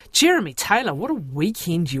Jeremy Taylor, what a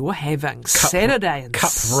weekend you're having. Saturday and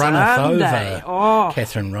Cup Sunday. runneth over, Oh,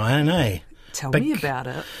 Catherine Ryan, eh? tell me about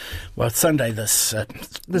it. Well, Sunday there's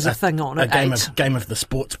a thing on at game 8. Game of the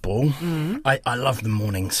sports ball. Mm-hmm. I love the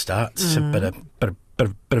morning starts. Mm-hmm. A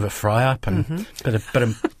bit of a fry up and bit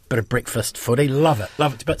of breakfast footy. Love it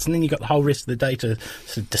to bits. And then you got the whole rest of the day to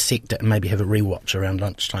sort of dissect it and maybe have a rewatch around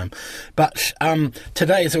lunchtime. But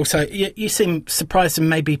today is also you seem surprised and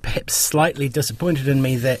maybe perhaps slightly disappointed in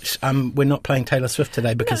me that we're not playing Taylor Swift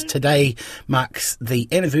today, because today marks the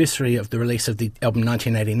anniversary of the release of the album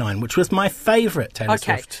 1989, which was my favourite Taylor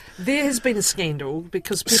Swift. There has been a scandal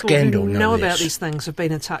because people who know about these things have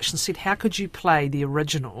been in touch and said, how could you play the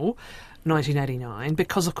original 1989,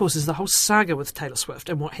 because of course there's the whole saga with Taylor Swift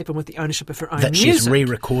and what happened with the ownership of her own music. She's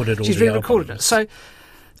re-recorded all the albums. So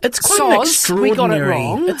it's quite an extraordinary. We got it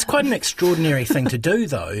wrong. It's quite an extraordinary thing to do,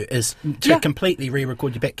 though, is to completely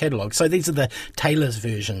re-record your back catalogue. So these are the Taylor's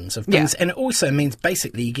versions of things, and it also means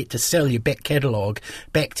basically you get to sell your back catalogue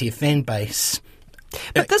back to your fan base.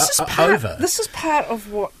 But this is part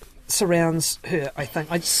of what surrounds her, I think.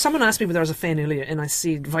 Someone asked me whether I was a fan earlier, and I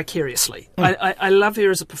said vicariously. I love her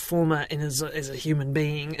as a performer and as a human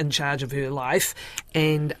being in charge of her life,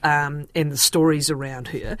 and the stories around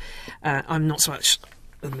her. I'm not so much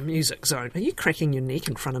in the music zone. Are you cracking your neck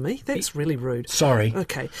in front of me? That's really rude. Sorry.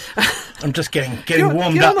 Okay. I'm just getting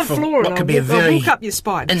warmed up for what could be a very walk up your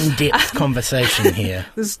spine. In-depth conversation here.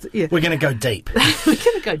 We're going to go deep. We're going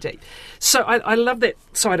to go deep. So I love that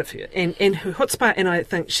side of her and her chutzpah, and I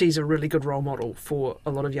think she's a really good role model for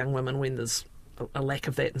a lot of young women when there's a lack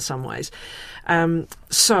of that in some ways.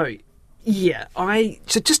 So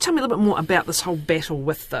just tell me a little bit more about this whole battle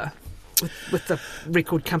with the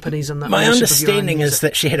record companies and the My understanding is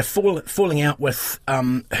that she had a falling out with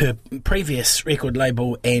her previous record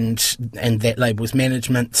label and that label's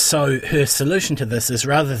management. So her solution to this is,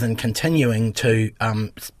 rather than continuing to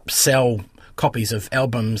sell copies of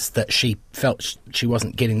albums that she felt she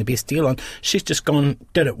wasn't getting the best deal on, she's just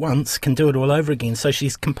did it once, can do it all over again. So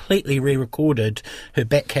she's completely re-recorded her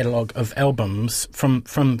back catalogue of albums from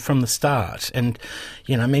the start. And,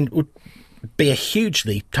 it would be a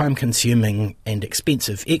hugely time-consuming and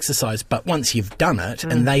expensive exercise, but once you've done it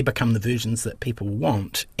and they become the versions that people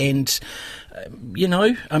want, and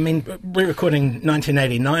re-recording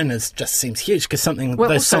 1989 just seems huge, because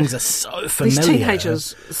those songs are so familiar.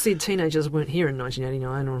 These teenagers weren't here in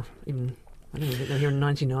 1989, or even I don't think they're here in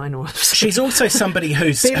 99 or... She's also somebody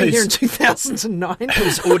who's here in 2009.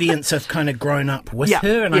 Whose audience have kind of grown up with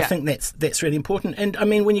her, and I think that's really important. And I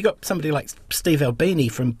mean, when you got somebody like Steve Albini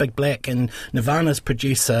from Big Black and Nirvana's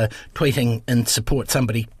producer tweeting in support,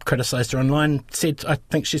 somebody criticised her online, said, I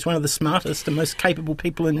think she's one of the smartest and most capable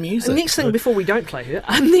people in music. The next thing, before we don't play her,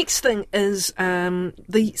 next thing is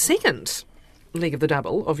the second leg of the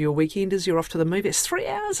double of your weekend is you're off to the movie. It's 3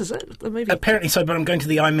 hours, is it? The movie? Apparently so, but I'm going to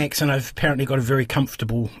the IMAX and I've apparently got a very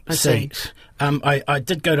comfortable seat. I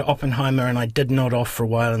did go to Oppenheimer and I did nod off for a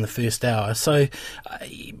while in the first hour. So,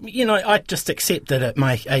 I just accept that at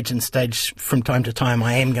my age and stage, from time to time,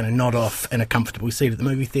 I am going to nod off in a comfortable seat at the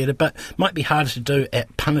movie theatre, but might be harder to do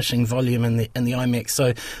at punishing volume in the IMAX.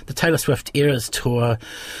 So the Taylor Swift Eras Tour,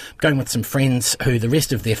 going with some friends who the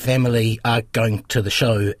rest of their family are going to the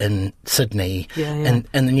show in Sydney in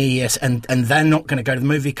the New Year, and they're not going to go to the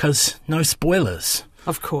movie because no spoilers.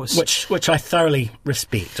 Of course. Which I thoroughly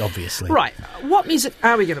respect, obviously. Right. What music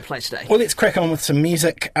are we going to play today? Well, let's crack on with some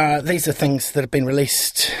music. These are things that have been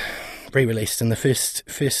re-released in the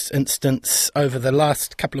first instance over the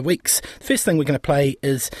last couple of weeks. The first thing we're going to play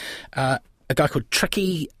is a guy called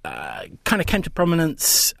Tricky. Kind of came to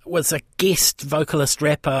prominence, was a guest vocalist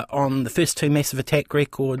rapper on the first two Massive Attack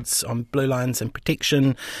records, on Blue Lines and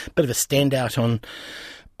Protection. Bit of a standout on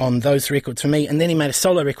those records for me. And then he made a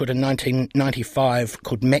solo record in 1995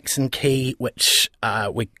 called Max and Key, which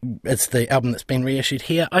it's the album that's been reissued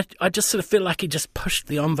here. I just sort of feel like he just pushed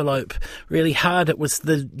the envelope really hard. It was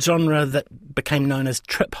the genre that became known as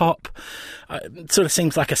trip-hop. It sort of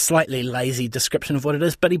seems like a slightly lazy description of what it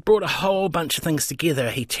is, but he brought a whole bunch of things together.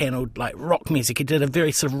 He channeled like rock music. He did a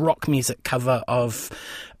very sort of rock music cover of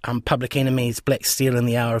Public Enemy's Black Steel in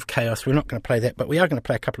the Hour of Chaos. We're not going to play that, but we are going to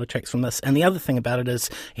play a couple of tracks from this. And the other thing about it is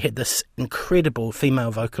he had this incredible female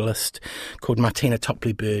vocalist called Martina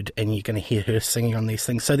Topley-Bird, and you're going to hear her singing on these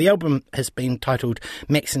things. So the album has been titled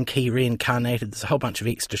Max and Key Reincarnated. There's a whole bunch of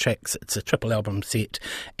extra tracks. It's a triple album set,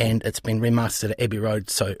 and it's been remastered at Abbey Road.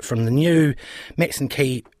 So from the new Max and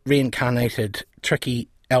Key Reincarnated Tricky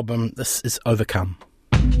album, this is Overcome.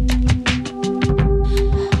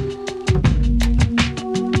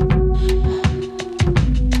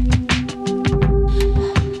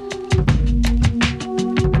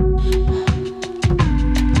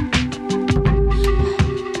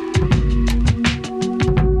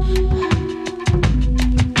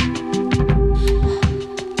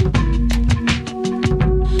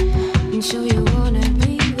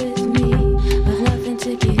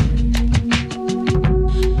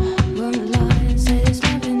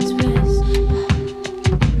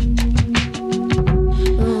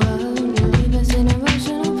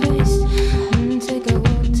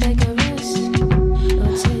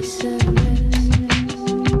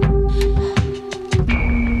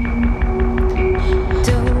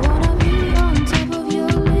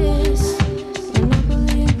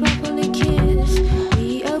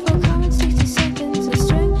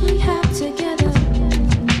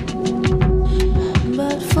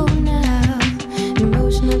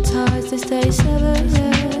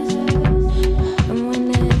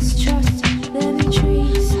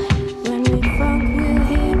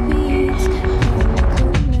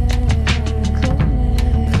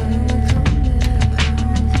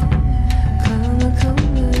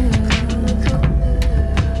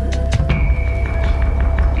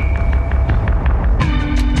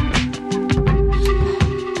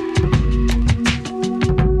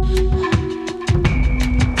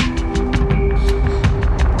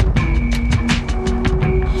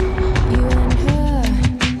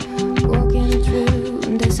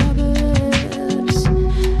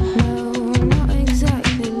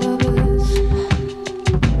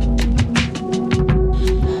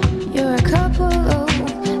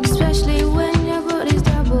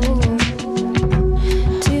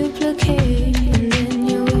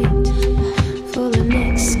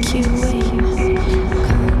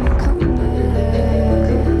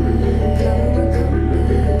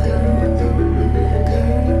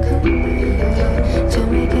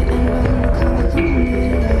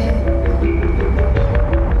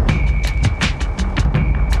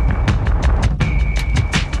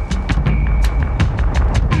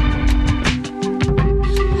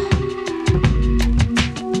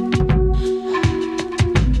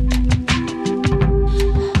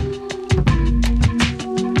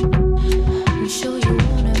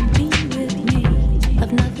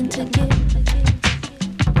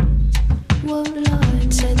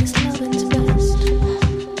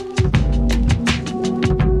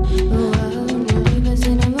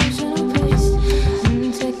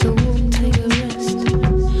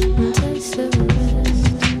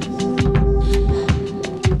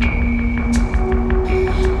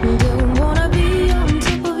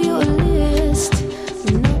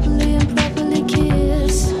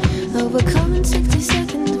 love in 60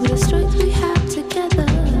 seconds with the strength we have together.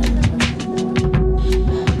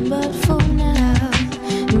 But for now,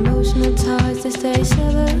 emotional ties, they stay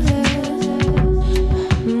severed.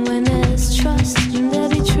 When there's trust, there'll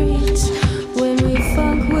be treats. When we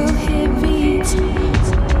funk, we'll hit beats.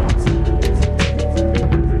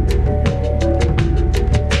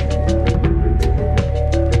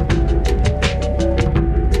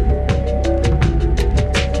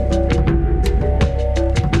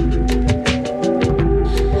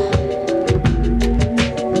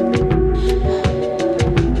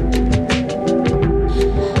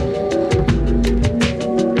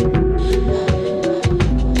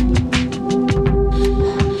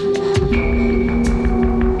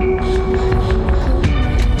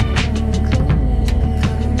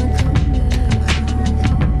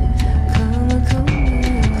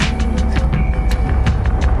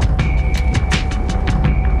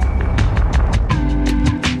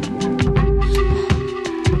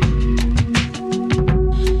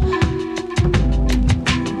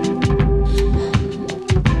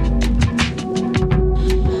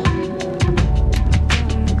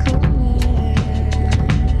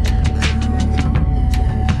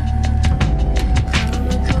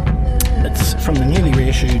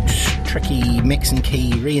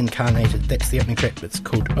 Reincarnated. That's the opening track. It's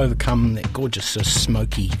called Overcome. That gorgeous sort of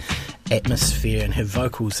smoky atmosphere, and her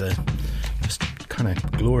vocals are just kind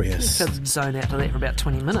of glorious. You could zone out to that for about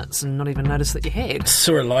 20 minutes and not even notice that you had.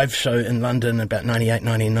 Saw a live show in London about 98,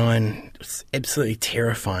 99. It was absolutely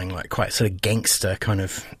terrifying, like quite sort of gangster kind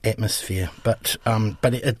of atmosphere. But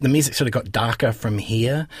the music sort of got darker from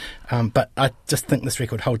here. But I just think this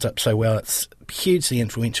record holds up so well. It's hugely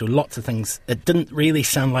influential. Lots of things. It didn't really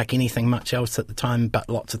sound like anything much else at the time, but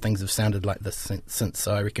lots of things have sounded like this since.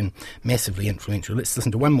 So I reckon massively influential. Let's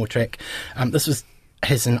listen to one more track. This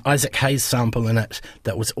has an Isaac Hayes sample in it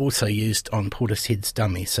that was also used on Portishead's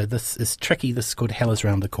Dummy. So this is tricky. This is called Hell Is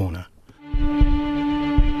Round the Corner.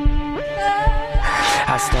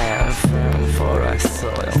 I stand firm for our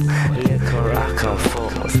soil. Liquor I come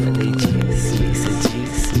forth, and they juice me,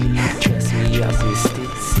 seduce me, dress me up in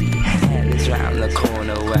stitsy. Hell is round the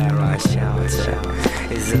corner where I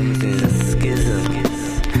shelter. Isms is a schism,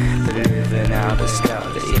 but living out a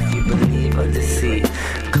scout. If you believe or deceit,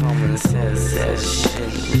 common sense says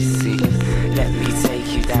shouldn't receive. Let me take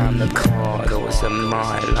you down the corridors of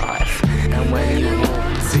my life, and when you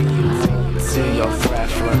walk to your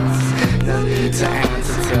preference. No need to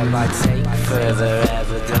answer till I take further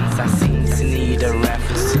evidence. I seem to need a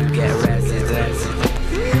reference to get residence.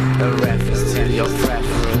 A reference to your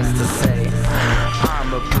preference to say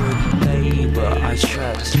I'm a good neighbor. I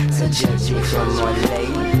trust to judge me from my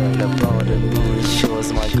labor. The border moon ensures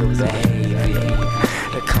my good behavior.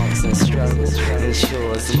 The constant struggle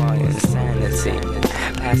ensures my insanity.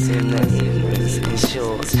 Passing the ignorance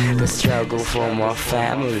ensures the struggle for my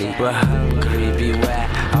family. We're hungry, beware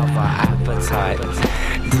of our appetite.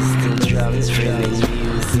 Distant drums bringing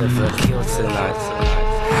news of a kill tonight.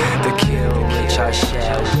 The kill which I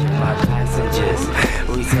share with my passengers.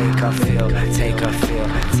 We take our fill, take our fill,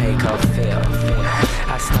 take our fill.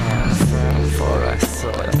 I stand firm for our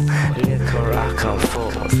soil. Liquor I come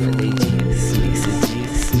forth, and they juice me,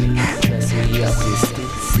 seduce me, dress me up in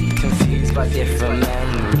stitsy. Confused by different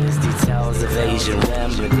memories, details of Asian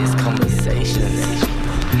remedies, conversations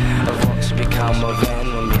of what's become of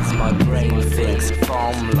enemies. My brain thinks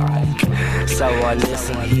bomb-like, so I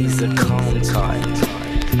listen, he's a calm type.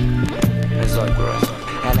 As I grow,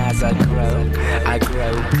 and as I grow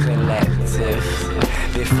collective.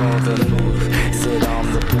 Before the move, sit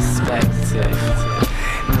on the perspective.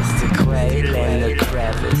 Mr. Quail in the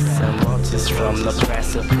crevice and watches from the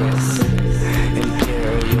precipice.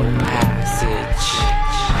 Imperial passage.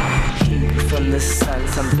 Heat from the sun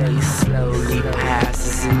someday slowly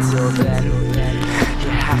passes. Until then, you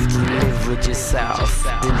have to live with yourself.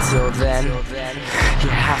 Until then, you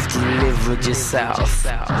have to live with yourself.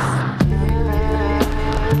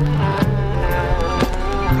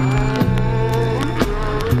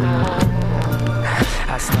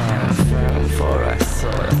 I stand firm for our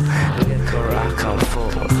soil. Liquor I come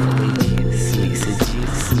forth, they juice me,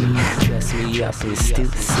 seduce me, dress me up in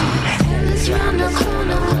stupidity. Hell is round the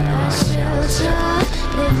corner where I shelter.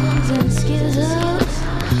 Living in schisms.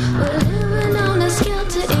 We're living on a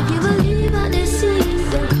skelter. If you believe I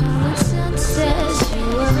deceive, then common sense says you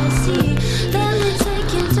are a seed. Let me take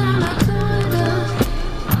you down the corridor.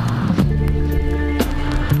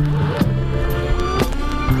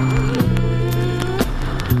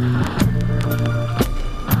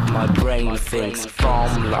 My brain thinks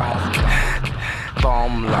bomb-like.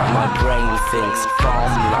 My brain thinks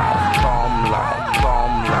bomb-like.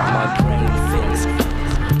 My brain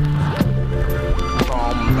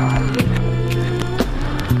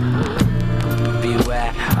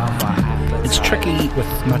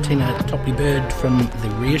with Martina Topley Bird from the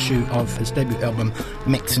reissue of his debut album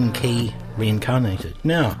Max and Key Reincarnated.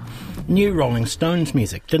 Now, new Rolling Stones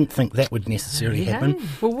music. Didn't think that would necessarily happen.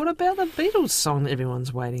 Well, what about the Beatles song that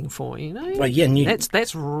everyone's waiting for, you know? Well, yeah, new,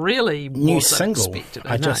 that's really new was single. Expected,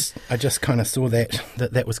 I just kind of saw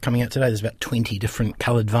that was coming out today. There's about 20 different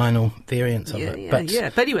coloured vinyl variants of it.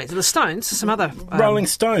 But anyway, the Stones, some other... Rolling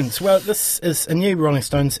Stones. Well, this is a new Rolling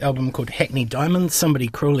Stones album called Hackney Diamonds. Somebody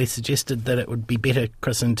cruelly suggested that it would be better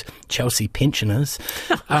christened Chelsea Pensioners.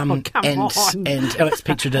 Come on. And Alex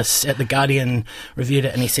Petridis at The Guardian reviewed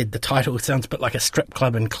it, and he said the title sounds a bit like a strip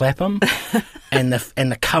club in Clapham. and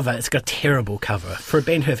the cover, it's got a terrible cover. For a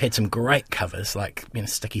band who have had some great covers, like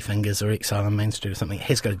Sticky Fingers or Exile on Main Street or something, it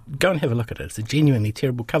has got to go and have a look at it. It's a genuinely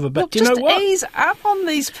terrible cover. But do you know what? Just ease up on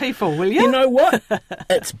these people, will you? You know what?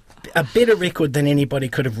 It's a better record than anybody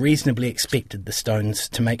could have reasonably expected the Stones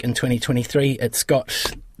to make in 2023. It's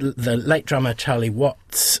got the late drummer Charlie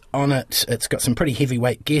Watts on it. It's got some pretty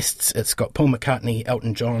heavyweight guests. It's got Paul McCartney,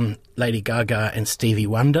 Elton John, Lady Gaga and Stevie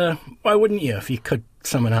Wonder. Why wouldn't you, if you could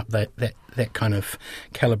summon up that kind of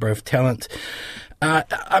calibre of talent?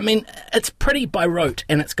 I mean, it's pretty by rote,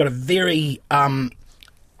 and it's got a very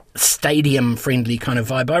stadium-friendly kind of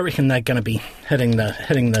vibe. I reckon they're going to be hitting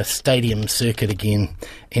the stadium circuit again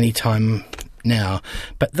anytime now.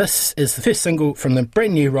 But this is the first single from the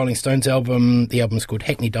brand new Rolling Stones album. The album's called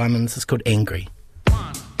Hackney Diamonds. It's called Angry.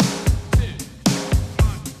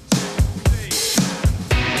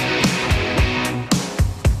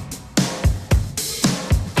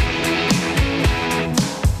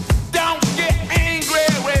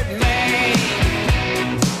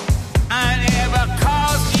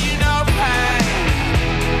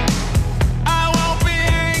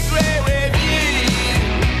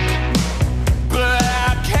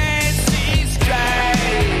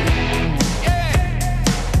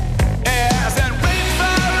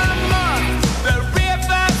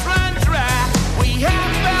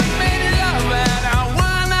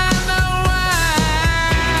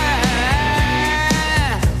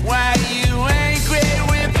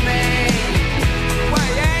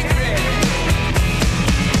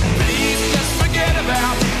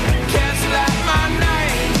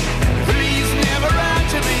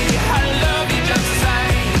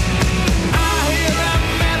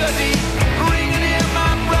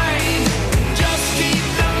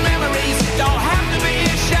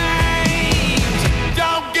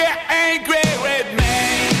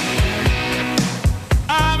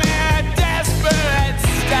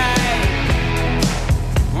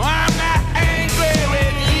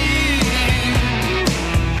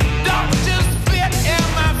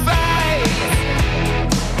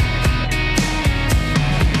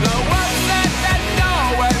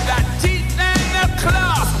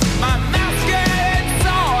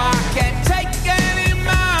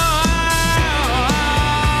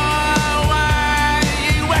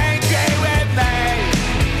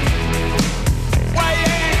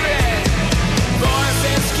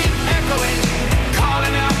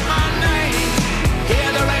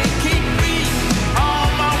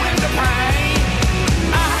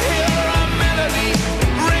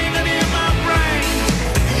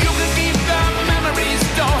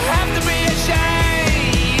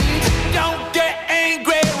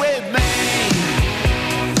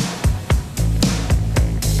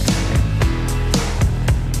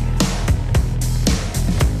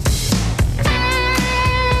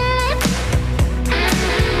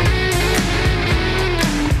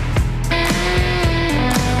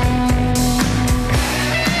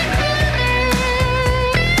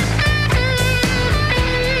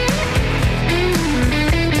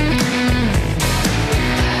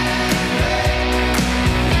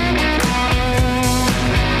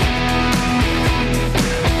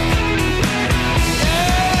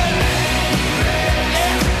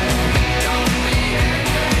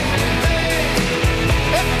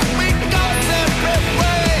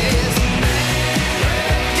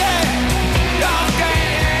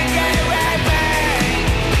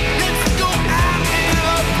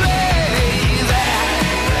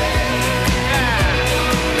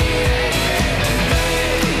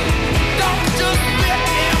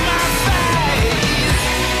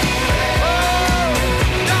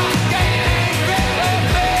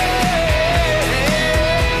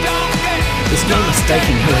 no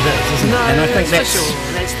mistaking who it is, isn't it? And I think that's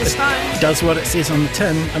the Stones. Does what it says on the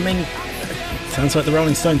tin. I mean, sounds like the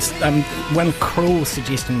Rolling Stones. One cruel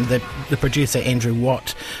suggestion that the producer Andrew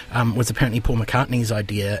Watt was apparently Paul McCartney's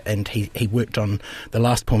idea, and he worked on the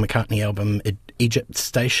last Paul McCartney album, Egypt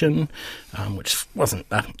Station, which wasn't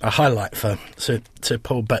a highlight for Sir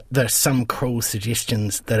Paul, but there are some cruel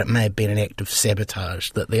suggestions that it may have been an act of sabotage,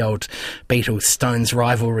 that the old Beatles-Stones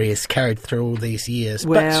rivalry is carried through all these years.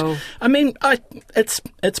 Well, but, I mean, it's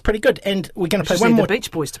pretty good, and we're going to play one more. The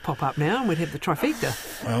Beach Boys to pop up now, and we'd have the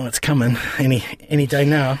trifecta. Well, it's coming any day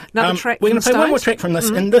now. Another track we're going to play one more Stones? track from this,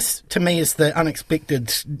 and this, to me, is the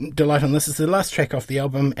unexpected delight on this. Is the last track off the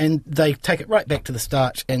album, and they take it right back to the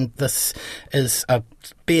start, and this is a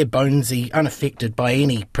bare bonesy, unaffected by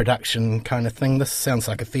any production kind of thing. This sounds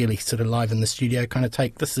like a fairly sort of live in the studio kind of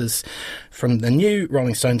take. This is from the new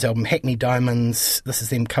Rolling Stones album, Hackney Diamonds. This is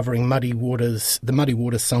them covering Muddy Waters, the Muddy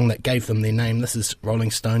Waters song that gave them their name. This is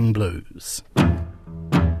Rolling Stone Blues.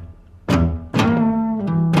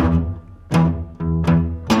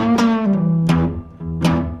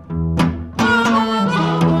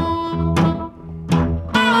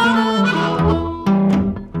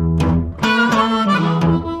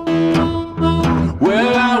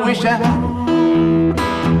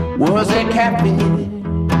 Was a catfish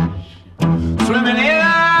swimming in a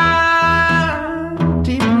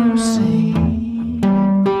deep blue sea?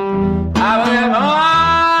 I would have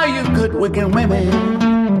all you good wicked women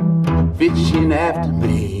fishing after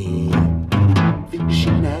me,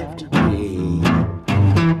 fishing after me,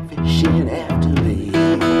 fishing after me.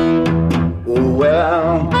 Oh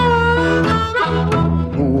well,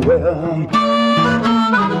 oh well,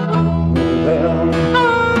 oh well.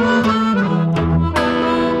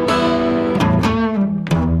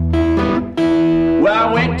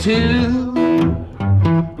 I went to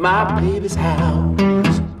my baby's house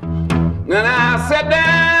and I sat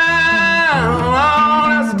down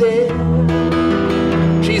on a step.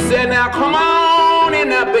 She said, now come on in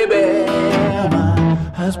now, baby.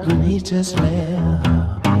 My husband, he just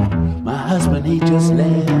left. My husband, he just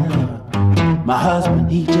left. My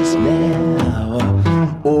husband, he just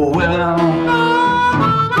left. Oh, well.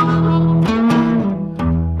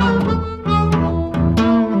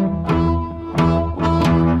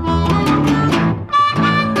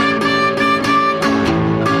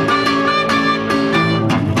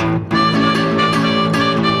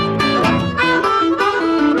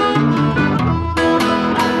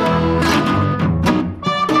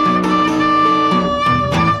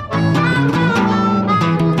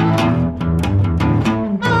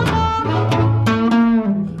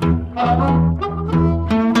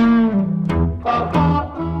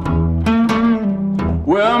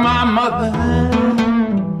 Well, my mother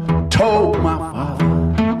told my father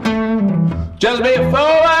just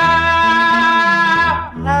before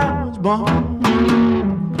I was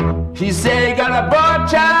born. She said he got a boy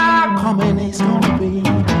child coming. He's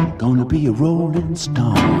gonna be a rolling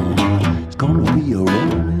stone. He's gonna be a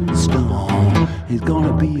rolling stone. He's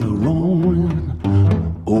gonna be a rolling.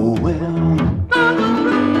 Oh well.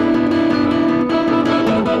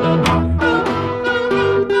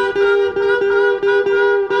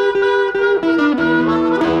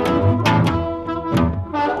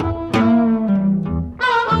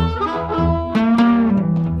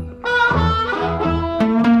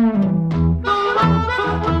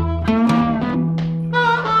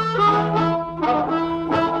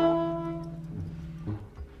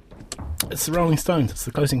 It's the Rolling Stones. It's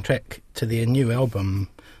the closing track to their new album.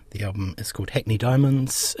 The album is called Hackney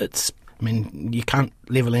Diamonds. I mean, you can't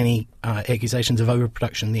level any accusations of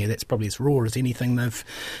overproduction there. That's probably as raw as anything they've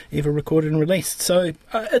ever recorded and released. So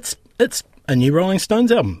it's a new Rolling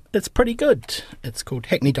Stones album. It's pretty good. It's called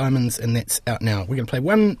Hackney Diamonds, and that's out now. We're going to play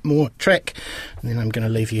one more track, and then I'm going to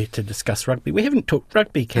leave you to discuss rugby. We haven't talked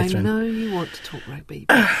rugby, Catherine. I know you want to talk rugby.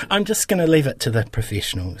 I'm just going to leave it to the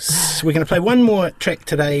professionals. We're going to play one more track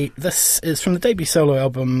today. This is from the debut solo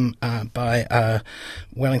album by a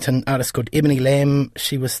Wellington artist called Ebony Lamb.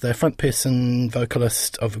 She was the front person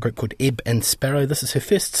vocalist of a group called Ebb and Sparrow. This is her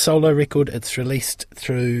first solo record. It's released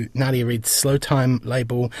through Nadia Reid's Slow Time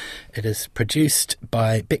label. It is produced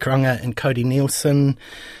by Beck Runga and Cody Nielsen,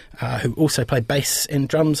 who also play bass and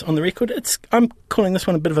drums on the record. I'm calling this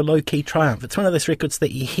one a bit of a low-key triumph. It's one of those records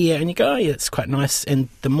that you hear and you go, oh yeah, it's quite nice, and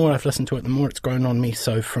the more I've listened to it, the more it's grown on me.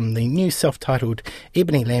 So from the new self-titled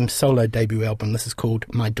Ebony Lamb solo debut album, this is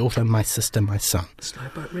called My Daughter, My Sister, My Son.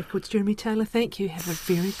 Snowboat Records, Jeremy Taylor, thank you. Have a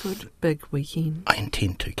very good big weekend. I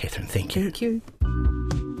intend to, Catherine. Thank you. Thank you.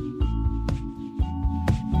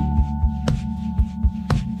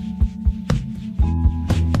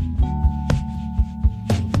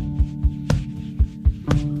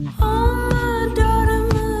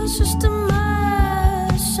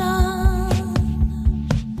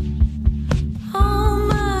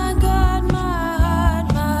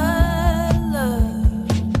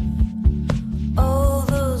 All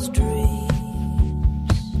those dreams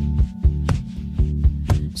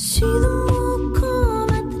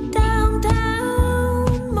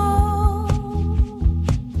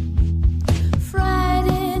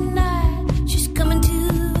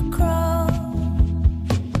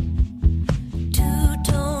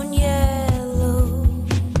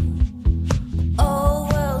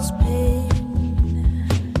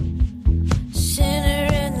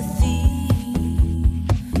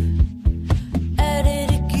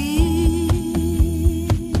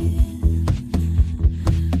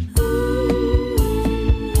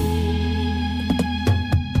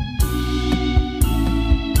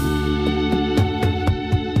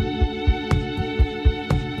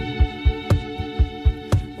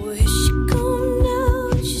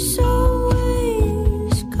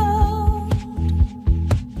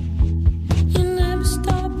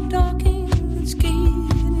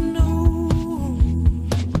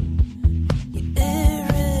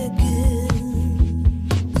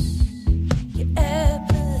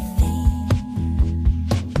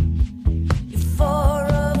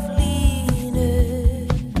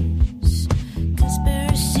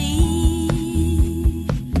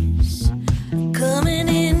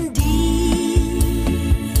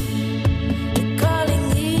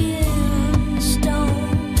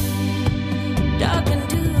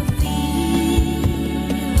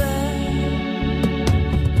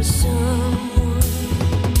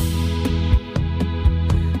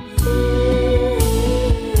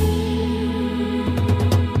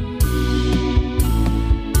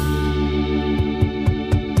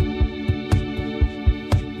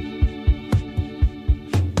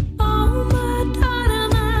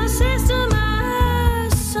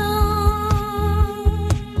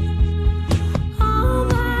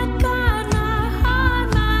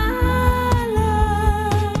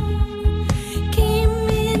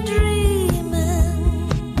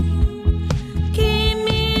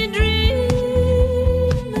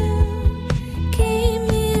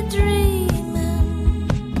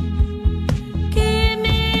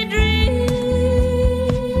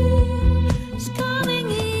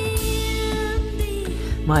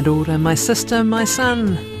my daughter, my sister, my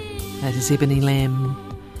son. That is Ebony Lamb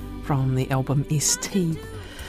from the album ST.